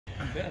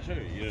Yeah, sure.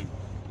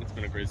 It's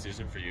been a great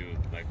season for you.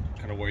 Like,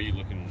 kind of where are you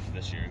looking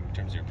this year in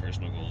terms of your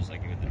personal goals,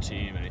 like with the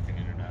team, anything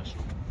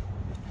international?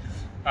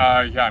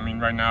 Yeah, I mean,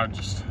 right now,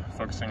 just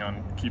focusing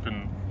on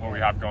keeping what we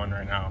have going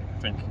right now. I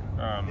think,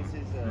 I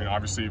mean,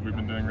 obviously we've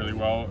been doing really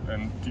well,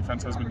 and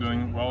defense has been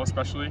doing well,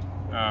 especially.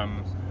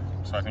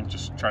 So I think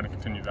just trying to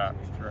continue that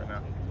for right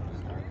now.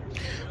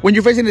 When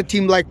you're facing a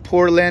team like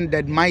Portland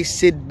that might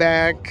sit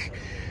back,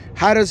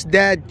 how does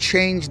that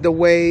change the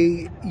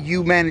way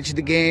you manage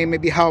the game?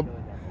 Maybe how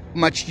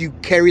much you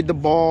carry the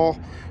ball,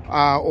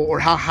 or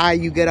how high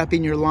you get up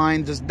in your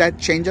line. Does that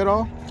change at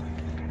all?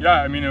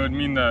 Yeah, I mean, it would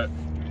mean that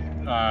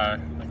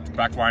like the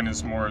back line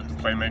is more the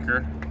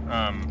playmaker,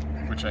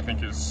 which I think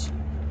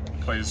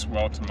plays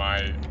well to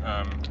my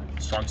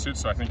strong suit.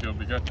 So I think it'll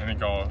be good. I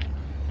think I'll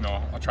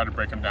try to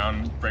break them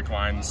down, break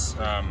lines,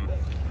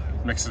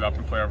 mix it up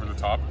and play over the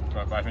top.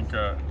 But I think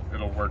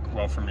it'll work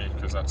well for me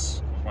because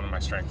that's one of my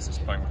strengths, is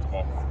playing with the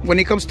ball. When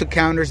it comes to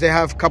counters, they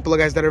have a couple of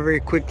guys that are very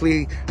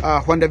quickly,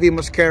 Juan David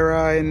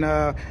Mosquera and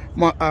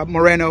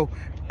Moreno.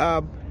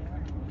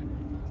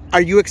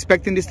 Are you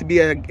expecting this to be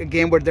a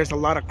game where there's a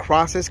lot of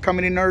crosses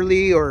coming in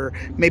early, or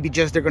maybe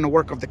just they're going to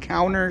work off the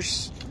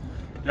counters?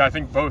 Yeah, I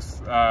think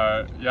both.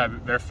 Yeah,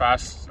 they're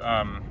fast.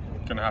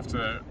 Going to have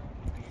to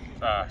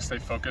stay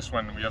focused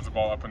when we have the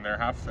ball up in their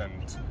half,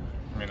 and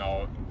I mean,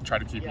 I'll try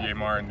to keep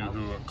Yamar and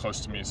Nuhu close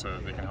to me so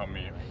they can help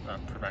me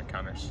prevent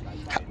counters.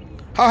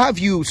 How have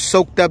you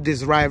soaked up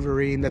this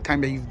rivalry in the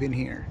time that you've been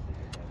here?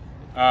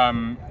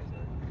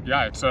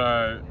 Yeah, it's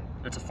a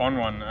fun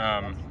one.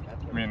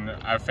 I mean,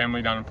 I have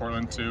family down in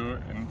Portland too,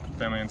 and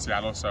family in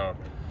Seattle, so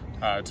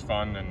it's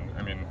fun. And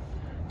I mean,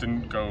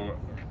 didn't go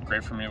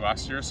great for me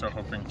last year, so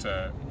hoping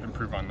to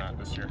improve on that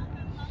this year.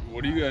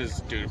 What do you guys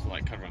do from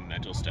like kind of a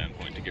mental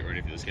standpoint to get ready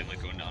for this game,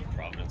 like going down to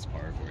Providence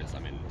Park, where it's, I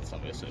mean, it's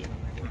obviously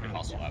a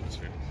hostile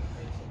atmosphere?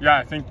 Yeah,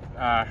 I think,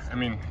 I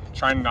mean,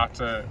 trying not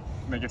to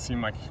make it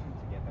seem like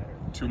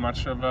too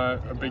much of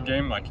a big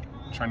game, like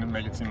trying to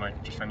make it seem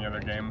like just any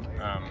other game.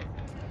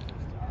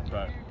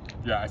 But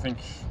yeah, I think,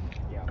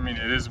 I mean,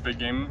 it is a big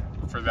game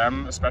for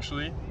them,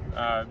 especially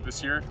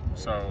this year.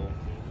 So,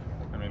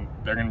 I mean,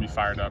 they're going to be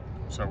fired up.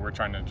 So we're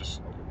trying to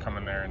just come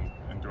in there and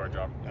do our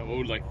job. What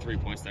would like 3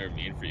 points there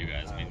mean for you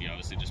guys? I mean, you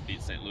obviously just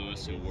beat St.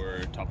 Louis, who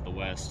were top of the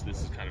West.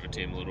 This is kind of a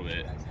team a little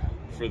bit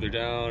further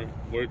down.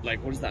 What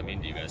does that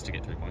mean to you guys to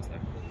get 3 points there?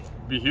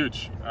 Be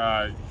huge.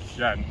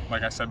 Yeah,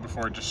 like I said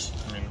before,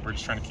 I mean, we're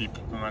just trying to keep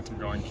momentum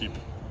going, keep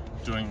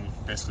doing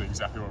basically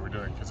exactly what we're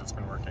doing because it's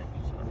been working.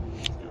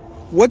 So.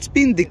 What's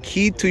been the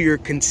key to your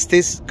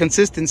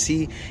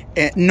consistency,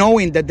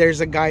 knowing that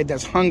there's a guy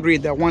that's hungry,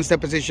 that wants that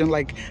position,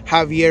 like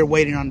Xavier,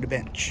 waiting on the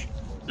bench?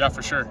 Yeah,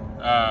 for sure.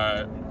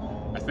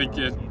 I think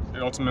it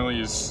ultimately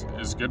is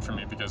good for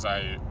me because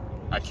I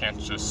can't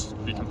just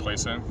be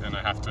complacent, and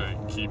I have to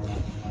keep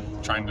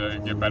trying to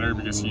get better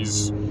because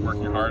he's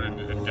working hard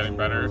and getting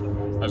better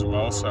as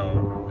well.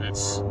 So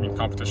I mean,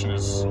 competition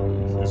is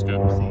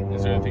good.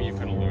 Is there anything you've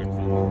kind of learned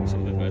from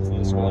some of the vets in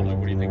the squad? Like,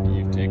 what do you think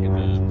you've taken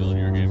to build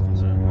your game from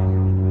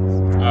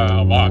that?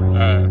 A lot.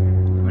 I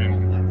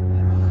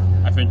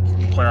mean, I think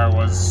the player I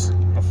was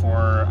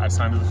before I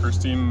signed to the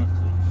first team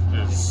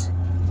is,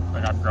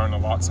 like, I've grown a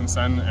lot since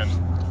then, and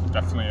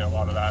definitely a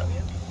lot of that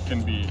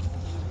can be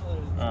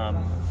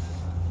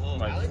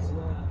like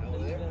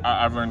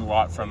I've learned a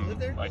lot from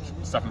like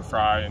Stephen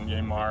Fry and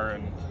Yamar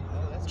and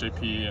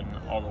JP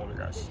and all the older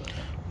guys.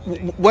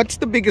 What's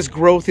the biggest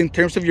growth in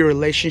terms of your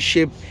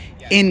relationship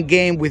in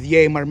game with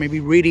Yamar? Maybe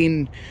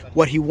reading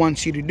what he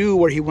wants you to do,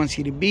 where he wants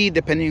you to be,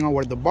 depending on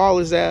where the ball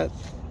is at.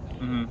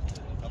 Mm-hmm.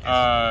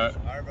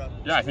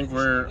 Yeah, I think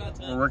we're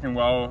working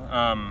well.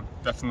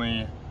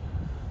 Definitely.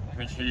 I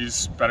think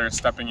he's better at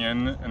stepping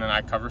in, and then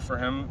I cover for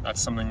him.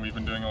 That's something we've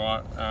been doing a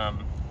lot.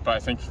 But I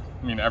think,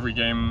 I mean, every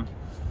game,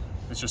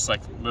 it's just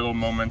like little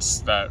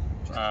moments that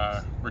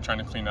we're trying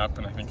to clean up,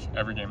 and I think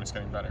every game is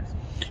getting better.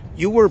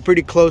 You were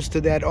pretty close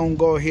to that own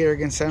goal here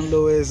against St.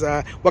 Louis.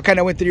 What kind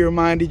of went through your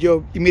mind? Did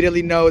you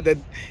immediately know that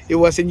it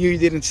wasn't you? You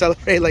didn't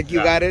celebrate like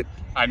you got it?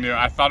 I knew.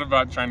 I thought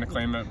about trying to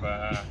claim it,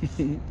 but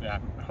yeah,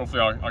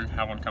 hopefully I'll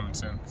have one coming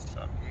soon.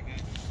 So.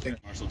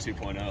 Marshall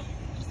 2.0.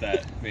 Does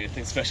that mean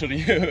anything special to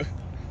you?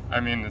 I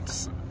mean,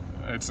 it's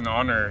an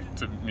honor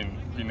to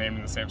be named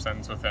in the same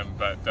sentence with him,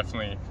 but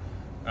definitely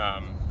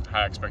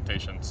high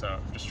expectations. So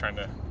I'm just trying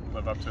to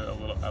live up to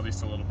at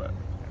least a little bit.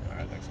 All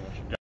right, thanks so much.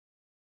 Yeah.